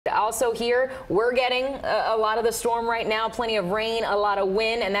also here, we're getting a lot of the storm right now, plenty of rain, a lot of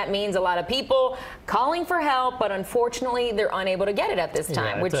wind, and that means a lot of people calling for help, but unfortunately they're unable to get it at this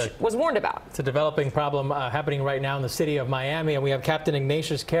time, which was warned about. It's a developing problem happening right now in the city of Miami, and we have Captain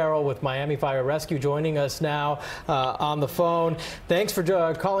Ignatius Carroll with Miami Fire Rescue joining us now on the phone. Thanks for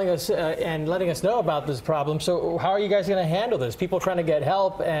calling us and letting us know about this problem. So how are you guys going to handle this? People trying to get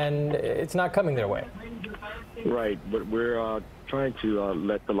help and it's not coming their way. Right, but we're trying to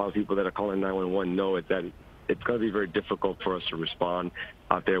let a lot of people that are calling 911 know that it's going to be very difficult for us to respond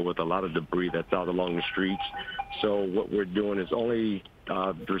out there with a lot of debris that's out along the streets. So what we're doing is only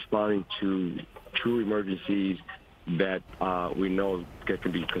responding to true emergencies that we know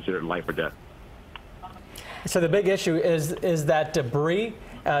can be considered life or death. So the big issue is that debris.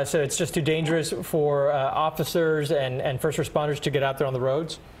 So it's just too dangerous for officers and first responders to get out there on the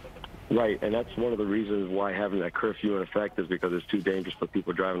roads? Right, and that's one of the reasons why having that curfew in effect is because it's too dangerous for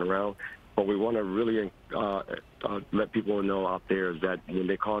people driving around. But we want to really let people know out there is that when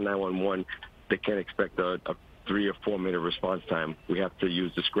they call 911, they can't expect a 3 or 4 minute response time. We have to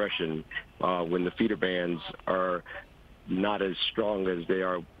use discretion. When the feeder bands are not as strong as they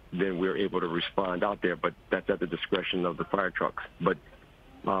are, then we're able to respond out there, but that's at the discretion of the fire trucks. But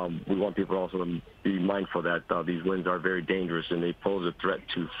we want people also to be mindful that these winds are very dangerous and they pose a threat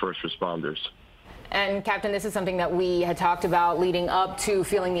to first responders. And Captain, this is something that we had talked about leading up to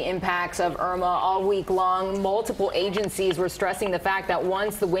feeling the impacts of Irma all week long. Multiple agencies were stressing the fact that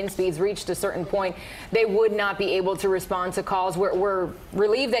once the wind speeds reached a certain point, they would not be able to respond to calls. We're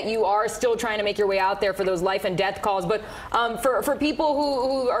relieved that you are still trying to make your way out there for those life and death calls. But for people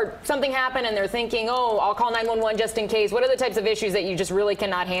who are something happened and they're thinking, oh, I'll call 911 just in case, what are the types of issues that you just really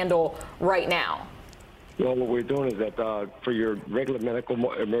cannot handle right now? Well, what we're doing is that for your regular medical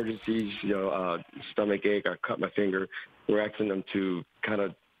emergencies, stomach ache, I cut my finger, we're asking them to kind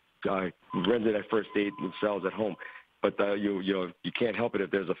of render that first aid themselves at home. But you can't help it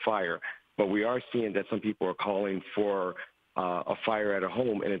if there's a fire. But we are seeing that some people are calling for a fire at a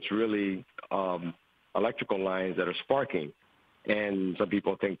home, and it's really electrical lines that are sparking. And some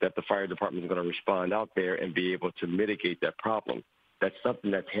people think that the fire department is going to respond out there and be able to mitigate that problem. That's something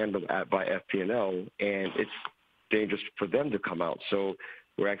that's handled by FP&L, and it's dangerous for them to come out. So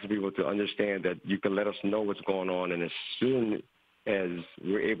we're asking people to understand that you can let us know what's going on, and as soon as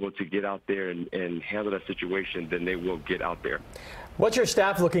we're able to get out there and handle that situation, then they will get out there. What's your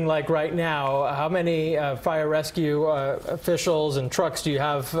staff looking like right now? How many fire rescue officials and trucks do you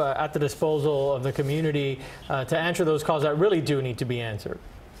have at the disposal of the community to answer those calls that really do need to be answered?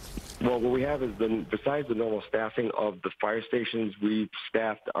 Well, what we have is, besides the normal staffing of the fire stations, we've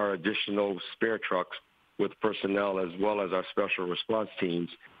staffed our additional spare trucks with personnel as well as our special response teams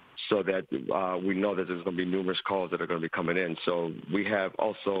so that we know that there's going to be numerous calls that are going to be coming in. So we have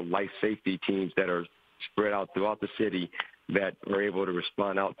also life safety teams that are spread out throughout the city that are able to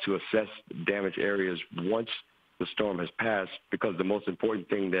respond out to assess damaged areas once the storm has passed, because the most important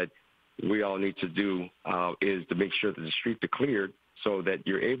thing that we all need to do is to make sure that the streets are cleared so that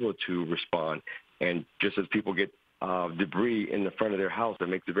you're able to respond. And just as people get debris in the front of their house, that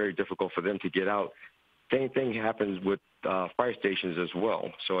makes it very difficult for them to get out. Same thing happens with fire stations as well.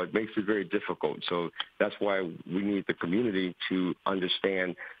 So it makes it very difficult. So that's why we need the community to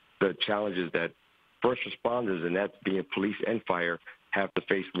understand the challenges that first responders, and that's being police and fire, have to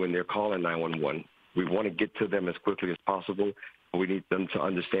face when they're calling 911. We want to get to them as quickly as possible, but we need them to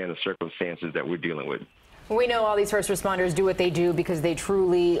understand the circumstances that we're dealing with. We know all these first responders do what they do because they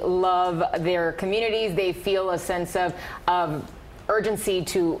truly love their communities. They feel a sense of urgency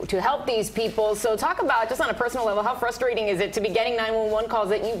to help these people. So talk about, just on a personal level, how frustrating is it to be getting 911 calls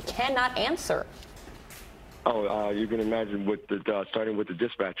that you cannot answer? Oh, you can imagine with starting with the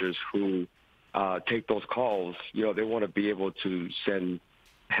dispatchers who take those calls. They want to be able to send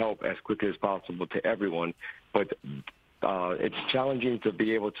help as quickly as possible to everyone, but it's challenging to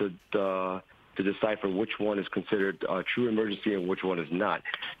be able to decipher which one is considered a true emergency and which one is not.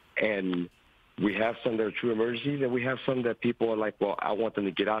 And we have some that are true emergencies, and we have some that people are like, well, I want them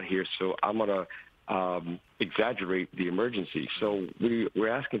to get out here, so I'm going to exaggerate the emergency. So we're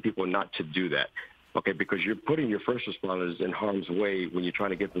asking people not to do that, okay, because you're putting your first responders in harm's way when you're trying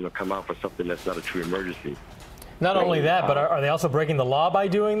to get them to come out for something that's not a true emergency. Not only that, but are they also breaking the law by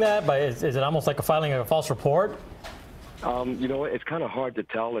doing that? Is it almost like filing a false report? It's kind of hard to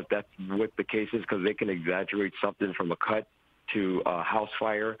tell if that's what the case is, because they can exaggerate something from a cut to a house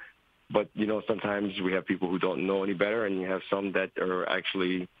fire. But, sometimes we have people who don't know any better, and you have some that are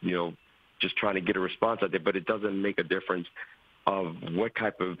actually, just trying to get a response out there. But it doesn't make a difference of what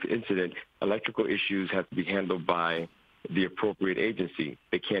type of incident. Electrical issues have to be handled by the appropriate agency.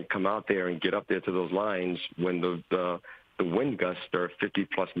 They can't come out there and get up there to those lines when the wind gusts are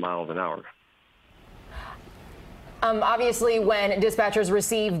 50+ miles an hour. Obviously, when dispatchers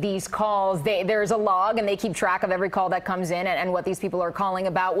receive these calls, there's a log and they keep track of every call that comes in and what these people are calling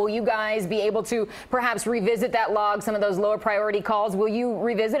about. Will you guys be able to perhaps revisit that log, some of those lower priority calls? Will you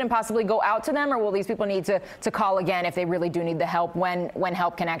revisit and possibly go out to them, or will these people need to call again if they really do need the help when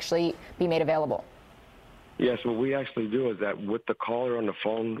help can actually be made available? Yes, what we actually do is that with the caller on the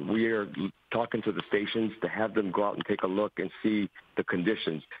phone, we are talking to the stations to have them go out and take a look and see the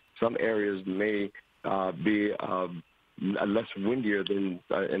conditions. Some areas may be less windier than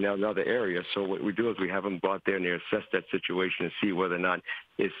in another area. So what we do is we have them go out there and they assess that situation and see whether or not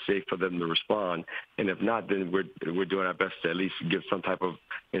it's safe for them to respond. And if not, then we're doing our best to at least give some type of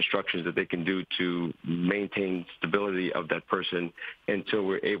instructions that they can do to maintain stability of that person until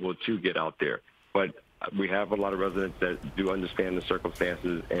we're able to get out there. But we have a lot of residents that do understand the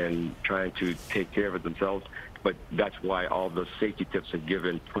circumstances and trying to take care of it themselves. But that's why all the safety tips are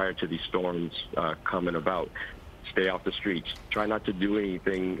given prior to these storms coming about. Stay off the streets. Try not to do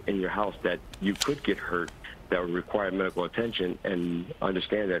anything in your house that you could get hurt that would require medical attention, and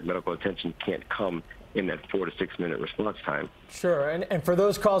understand that medical attention can't come in that 4 to 6 minute response time. Sure. And for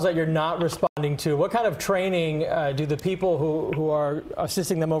those calls that you're not responding to, what kind of training do the people who are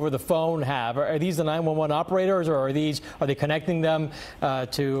assisting them over the phone have? Are these the 911 operators, or are they connecting them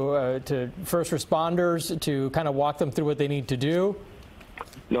to first responders to kind of walk them through what they need to do?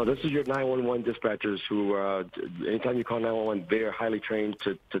 No, this is your 911 dispatchers who, anytime you call 911, they are highly trained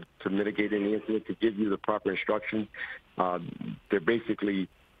to mitigate any incident, to give you the proper instructions. They're basically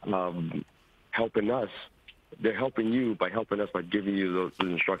helping us. They're helping you by helping us by giving you those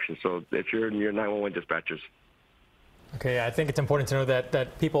instructions. So if you're in your 911 dispatchers. Okay, I think it's important to know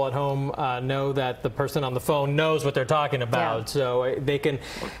that people at home know that the person on the phone knows what they're talking about, so they can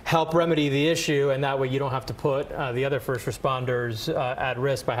help remedy the issue, and that way you don't have to put the other first responders at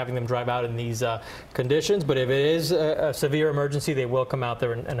risk by having them drive out in these conditions. But if it is a severe emergency, they will come out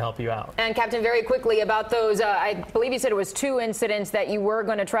there and help you out. And Captain, very quickly about those, I believe you said it was 2 incidents that you were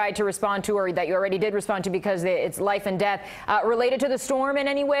going to try to respond to, or that you already did respond to because it's life and death. Related to the storm in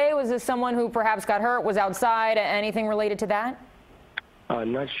any way? Was this someone who perhaps got hurt, was outside, anything related to that?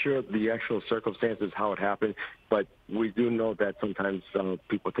 Not sure the actual circumstances, how it happened, but we do know that sometimes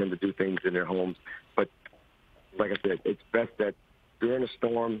people tend to do things in their homes. But like I said, it's best that during a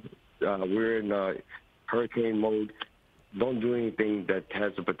storm, we're in hurricane mode. Don't do anything that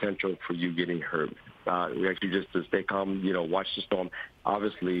has the potential for you getting hurt. We actually just to stay calm, watch the storm.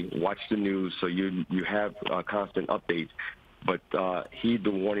 Obviously, watch the news so you have constant updates. But heed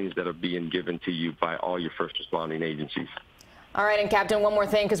the warnings that are being given to you by all your first responding agencies. All right, and Captain, one more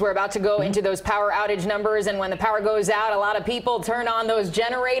thing, because we're about to go into those power outage numbers, and when the power goes out, a lot of people turn on those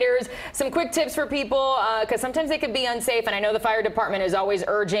generators. Some quick tips for people, because sometimes they could be unsafe, and I know the fire department is always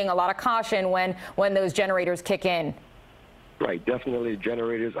urging a lot of caution when those generators kick in. Right, definitely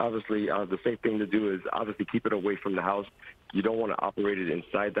generators. Obviously, the safe thing to do is obviously keep it away from the house. You don't want to operate it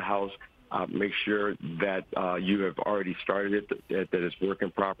inside the house. Make sure that you have already started it, that it's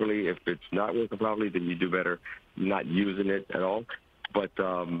working properly. If it's not working properly, then you do better not using it at all. But,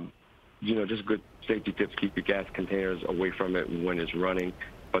 just good safety tips. Keep your gas containers away from it when it's running.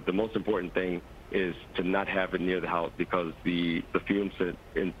 But the most important thing is to not have it near the house, because the fumes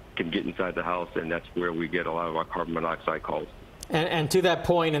can get inside the house, and that's where we get a lot of our carbon monoxide calls. And to that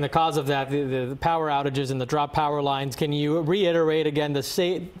point, and the cause of that, the power outages and the drop power lines, can you reiterate again the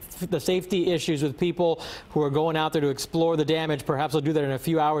safety issues with people who are going out there to explore the damage? Perhaps they'll do that in a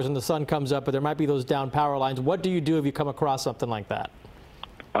few hours when the sun comes up, but there might be those down power lines. What do you do if you come across something like that?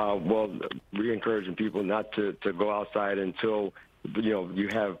 Well, we're encouraging people not to go outside until you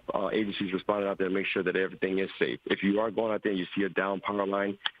have agencies responding out there to make sure that everything is safe. If you are going out there and you see a down power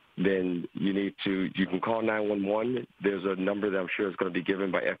line, then you can call 911. There's a number that I'm sure is going to be given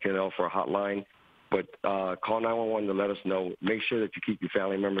by FPNL for a hotline. But call 911 to let us know. Make sure that you keep your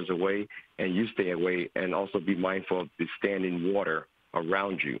family members away and you stay away, and also be mindful of the standing water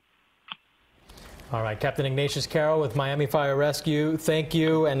around you. All right, Captain Ignatius Carroll with Miami Fire Rescue, thank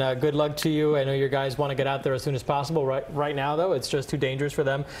you, and good luck to you. I know your guys want to get out there as soon as possible. Right now, though, it's just too dangerous for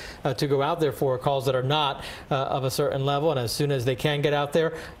them to go out there for calls that are not of a certain level, and as soon as they can get out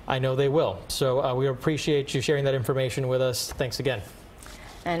there, I know they will. So we appreciate you sharing that information with us. Thanks again.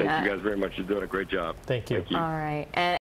 And, thank you guys very much. You're doing a great job. Thank you. Thank you. All right. And